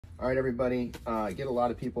All right, everybody, I get a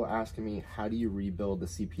lot of people asking me, how do you rebuild the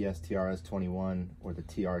CPS TRS21 or the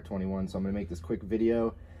TR21? So I'm gonna make this quick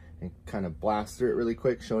video and kind of blast through it really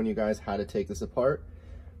quick, showing you guys how to take this apart.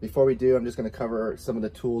 Before we do, I'm just gonna cover some of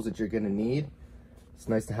the tools that you're gonna need. It's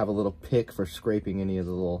nice to have a little pick for scraping any of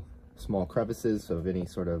the little small crevices of any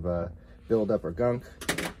sort of buildup or gunk.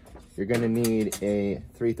 You're gonna need a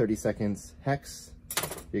 3/32 hex.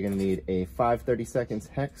 You're gonna need a 5/32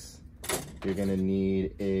 hex. You're gonna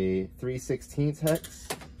need a 3/16 hex.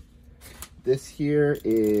 This here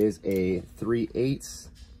is a 3/8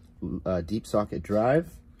 deep socket drive.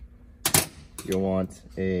 You'll want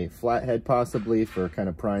a flathead possibly for kind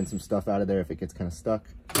of prying some stuff out of there if it gets kind of stuck.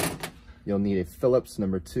 You'll need a Phillips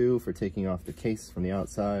 #2 for taking off the case from the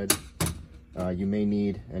outside. You may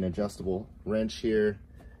need an adjustable wrench here.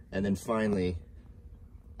 And then finally,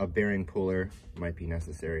 a bearing puller might be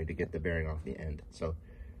necessary to get the bearing off the end. So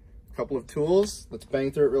a couple of tools, let's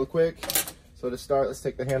bang through it real quick. So to start, let's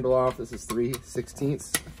take the handle off. This is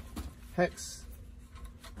 3/16 hex.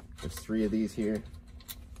 There's 3 of these here.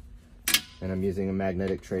 And I'm using a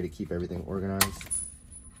magnetic tray to keep everything organized.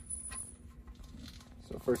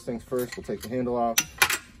 So first things first, we'll take the handle off.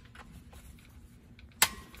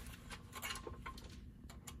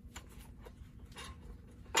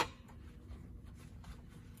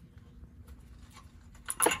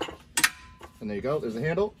 And there you go, there's the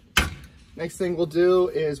handle. Next thing we'll do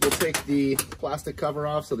is we'll take the plastic cover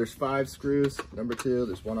off. So there's 5 screws, #2,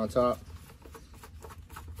 there's 1 on top.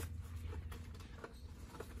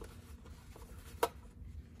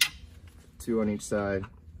 Two on each side.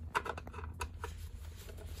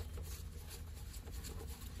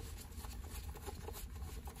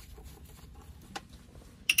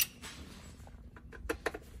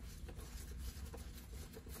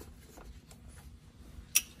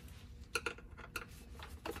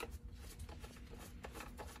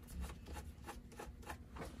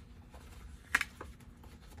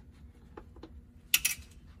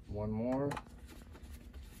 One more. All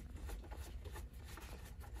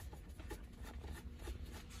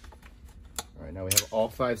right, now we have all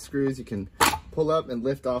 5 screws. You can pull up and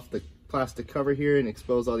lift off the plastic cover here and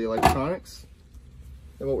expose all the electronics.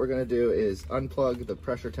 Then what we're gonna do is unplug the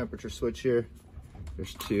pressure temperature switch here.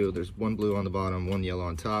 There's 2, there's 1 blue on the bottom, 1 yellow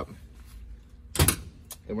on top.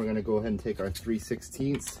 Then we're gonna go ahead and take our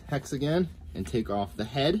 3/16 hex again and take off the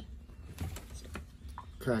head. So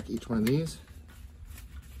crack each one of these.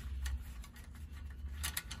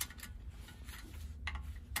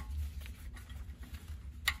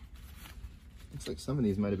 Looks like some of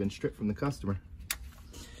these might have been stripped from the customer.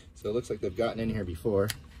 So it looks like they've gotten in here before.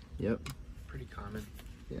 Yep. Pretty common.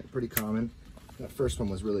 Yeah, pretty common. That first one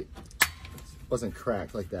wasn't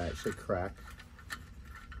cracked like that. It should crack.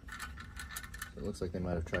 So it looks like they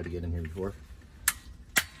might have tried to get in here before.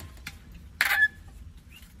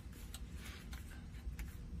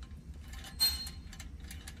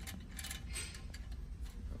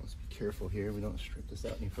 Let's be careful here. We don't strip this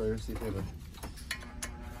out any further. See if we have a...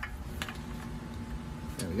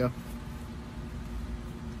 There we go.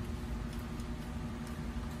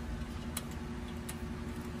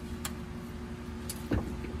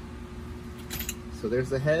 So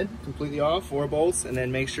there's the head completely off, 4 bolts, and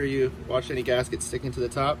then make sure you watch any gaskets sticking to the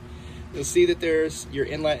top. You'll see that there's your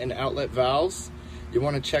inlet and outlet valves. You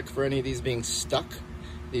want to check for any of these being stuck.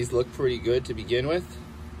 These look pretty good to begin with.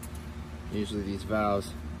 Usually these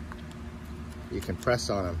valves, you can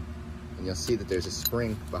press on them and you'll see that there's a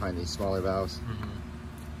spring behind these smaller valves.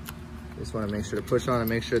 Just want to make sure to push on and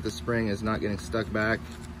make sure that the spring is not getting stuck back.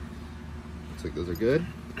 Looks like those are good.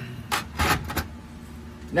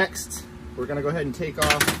 Next, we're going to go ahead and take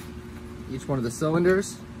off each one of the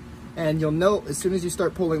cylinders. And you'll note as soon as you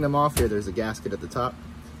start pulling them off here, there's a gasket at the top.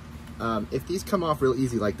 If these come off real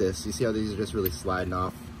easy like this, you see how these are just really sliding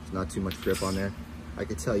off. There's not too much grip on there. I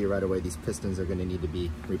could tell you right away these pistons are going to need to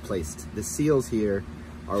be replaced. The seals here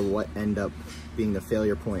are what end up being the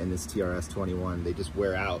failure point in this TRS21. They just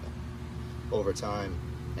wear out over time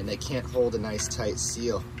and they can't hold a nice tight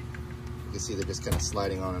seal. You can see they're just kind of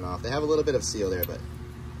sliding on and off. They have a little bit of seal there, but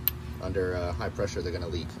under high pressure they're going to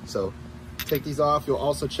leak. So take these off. You'll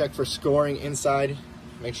also check for scoring inside.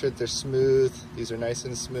 Make sure that they're smooth. These are nice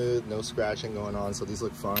and smooth, no scratching going on, so these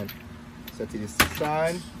look fine. Set these to the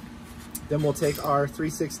side. Then we'll take our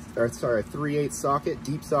 3/8 socket,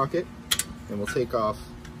 deep socket, and we'll take off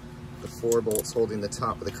the 4 bolts holding the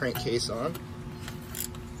top of the crankcase on.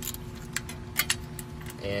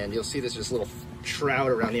 And you'll see there's just a little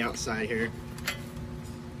shroud around the outside here.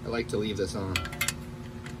 I like to leave this on.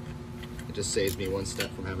 It just saves me one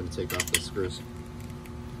step from having to take off those screws.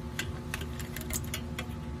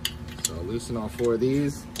 So I'll loosen all 4 of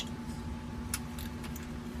these.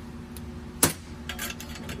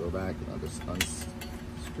 go back and I'll just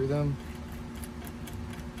unscrew them.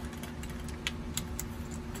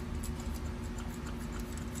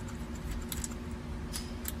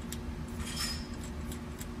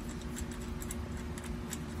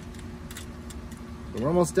 We're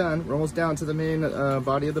almost done. We're almost down to the main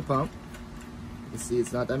body of the pump. You can see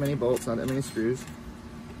it's not that many bolts, not that many screws. So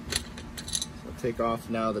I'll take off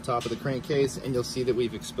now the top of the crankcase, and you'll see that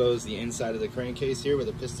we've exposed the inside of the crankcase here where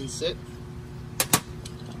the pistons sit.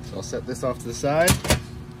 So I'll set this off to the side.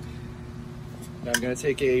 Now I'm going to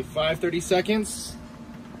take a 5/32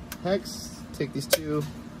 hex, take these two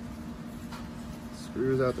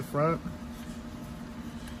screws out the front.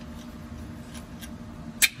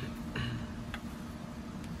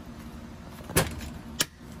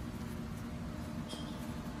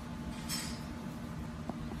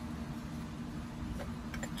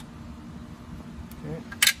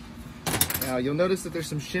 Now you'll notice that there's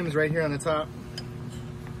some shims right here on the top.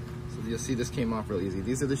 So you'll see this came off real easy.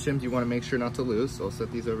 These are the shims you want to make sure not to lose. So I'll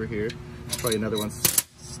set these over here. There's probably another one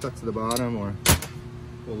stuck to the bottom, or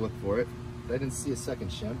we'll look for it. But I didn't see a second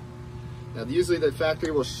shim. Now usually the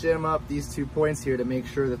factory will shim up these 2 points here to make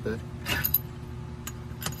sure that the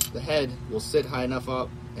head will sit high enough up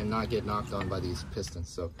and not get knocked on by these pistons.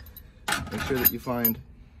 So make sure that you find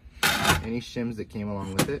any shims that came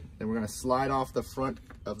along with it. Then we're going to slide off the front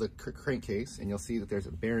of the crankcase, and you'll see that there's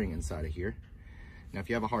a bearing inside of here. Now if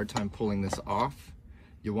you have a hard time pulling this off,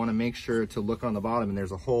 you want to make sure to look on the bottom, and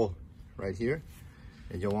there's a hole right here,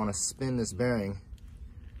 and you'll want to spin this bearing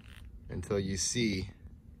until you see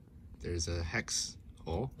there's a hex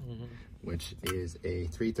hole, which is a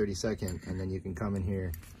 3/32, and then you can come in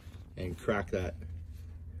here and crack that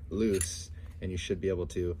loose, and you should be able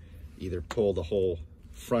to either pull the whole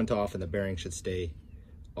front off and the bearing should stay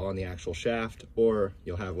on the actual shaft, or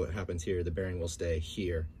you'll have what happens here, the bearing will stay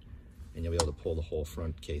here and you'll be able to pull the whole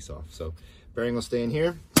front case off. So bearing will stay in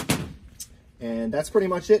here, and that's pretty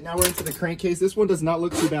much it. Now we're into the crankcase. This one does not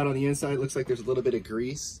look too bad on the inside. It looks like there's a little bit of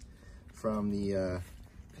grease from the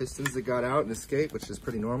pistons that got out and escaped, which is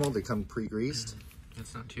pretty normal. They come pre-greased.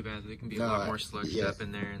 It's not too bad. They can be a lot more sludged up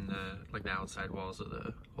in there, and the outside walls of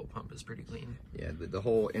the whole pump is pretty clean. Yeah, the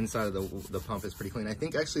whole inside of the pump is pretty clean. I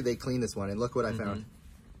think actually they cleaned this one, and look what I found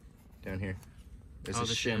down here. There's a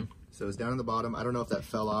shim. So it's down in the bottom. I don't know if that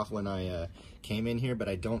fell off when I came in here, but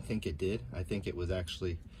I don't think it did. I think it was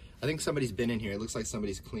actually, I think somebody's been in here. It looks like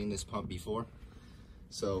somebody's cleaned this pump before.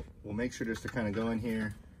 So we'll make sure just to kind of go in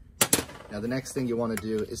here. Now the next thing you want to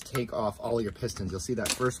do is take off all your pistons. You'll see that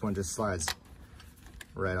first one just slides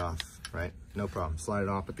right off, right? No problem, slide it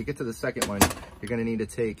off. But to get to the second one, you're gonna need to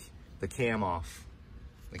take the cam off,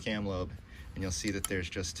 the cam lobe, and you'll see that there's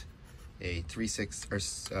just a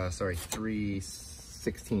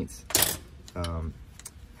 3/16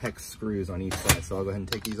 hex screws on each side. So I'll go ahead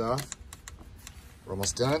and take these off. We're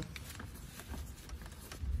almost done.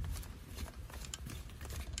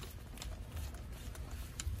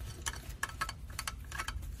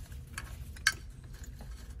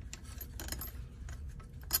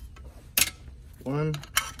 One.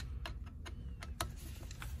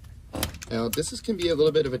 Now this can be a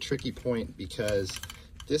little bit of a tricky point, because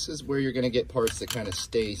this is where you're going to get parts that kind of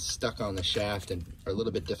stay stuck on the shaft and are a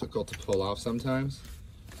little bit difficult to pull off sometimes.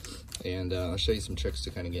 And I'll show you some tricks to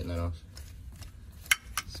kind of getting that off.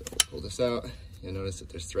 So we'll pull this out. You'll notice that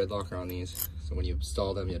there's thread locker on these. So when you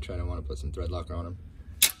install them, you'll try to want to put some thread locker on them.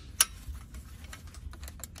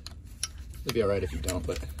 It'll be alright if you don't,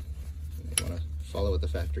 but you want to follow what the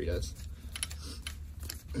factory does.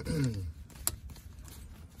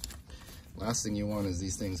 Last thing you want is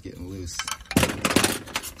these things getting loose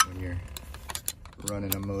when you're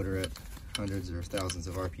running a motor at hundreds or thousands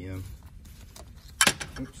of RPM.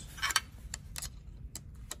 Oops.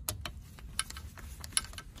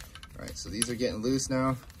 Alright, so these are getting loose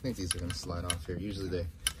now. I think these are going to slide off here. Usually they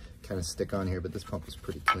kind of stick on here, but this pump is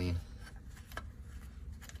pretty clean.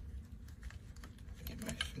 Get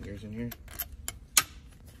my fingers in here.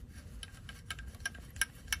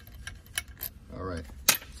 All right,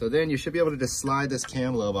 so then you should be able to just slide this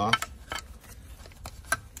cam lobe off.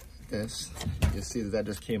 This, you'll see that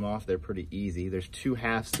just came off there pretty easy. There's two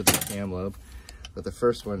halves to the cam lobe, but the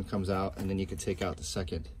first one comes out, and then you can take out the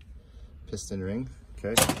second piston ring,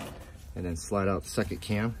 okay? And then slide out the second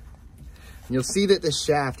cam. And you'll see that the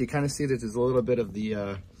shaft, you kind of see that there's a little bit of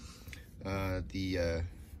the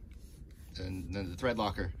thread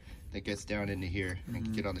locker that gets down into here and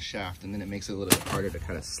can get on the shaft, and then it makes it a little bit harder to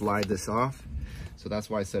kind of slide this off. So that's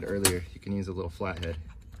why I said earlier, you can use a little flathead,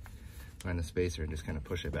 find the spacer, and just kind of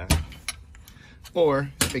push it back.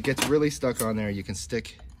 Or if it gets really stuck on there, you can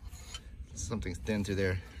stick something thin through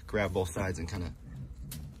there, grab both sides, and kind of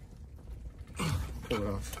pull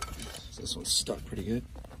it off. So this one's stuck pretty good.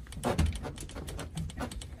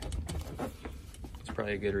 It's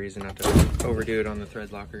probably a good reason not to overdo it on the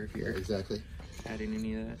thread locker if you're exactly adding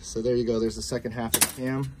any of that. So there you go. There's the second half of the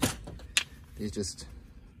cam. These just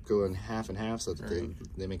go in half and half so that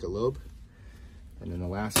they make a lobe. And then the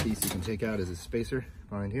last piece you can take out is a spacer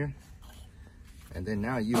behind here. And then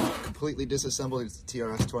now you completely disassembled the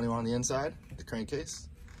TRS21 on the inside, the crankcase.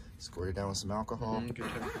 Squirt it down with some alcohol. Good job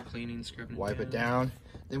cleaning, scrubbing wipe it down.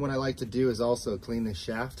 Then what I like to do is also clean the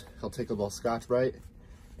shaft. I'll take a little Scotch-Brite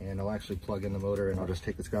and I'll actually plug in the motor, and I'll just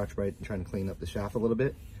take the Scotch-Brite and try to clean up the shaft a little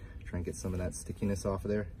bit. Try and get some of that stickiness off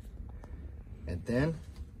of there. And then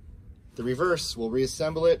the reverse, we'll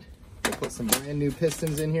reassemble it. We'll put some brand new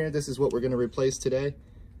pistons in here. This is what we're going to replace today.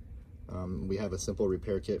 We have a simple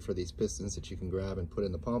repair kit for these pistons that you can grab and put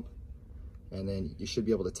in the pump. And then you should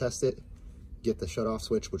be able to test it, get the shutoff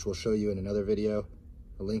switch, which we'll show you in another video.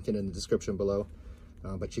 I'll link it in the description below.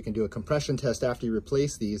 But you can do a compression test after you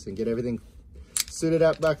replace these and get everything suited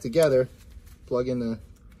up back together. Plug in the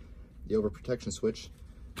overprotection switch,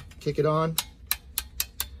 kick it on,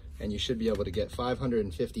 and you should be able to get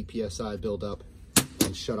 550 PSI build up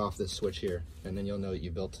and shut off this switch here. And then you'll know that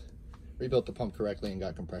you rebuilt the pump correctly and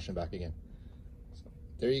got compression back again. So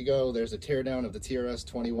there you go. There's a teardown of the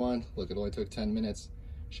TRS21. Look, it only took 10 minutes.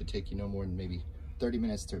 Should take you no more than maybe 30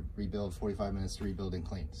 minutes to rebuild, 45 minutes to rebuild and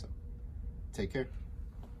clean. So take care.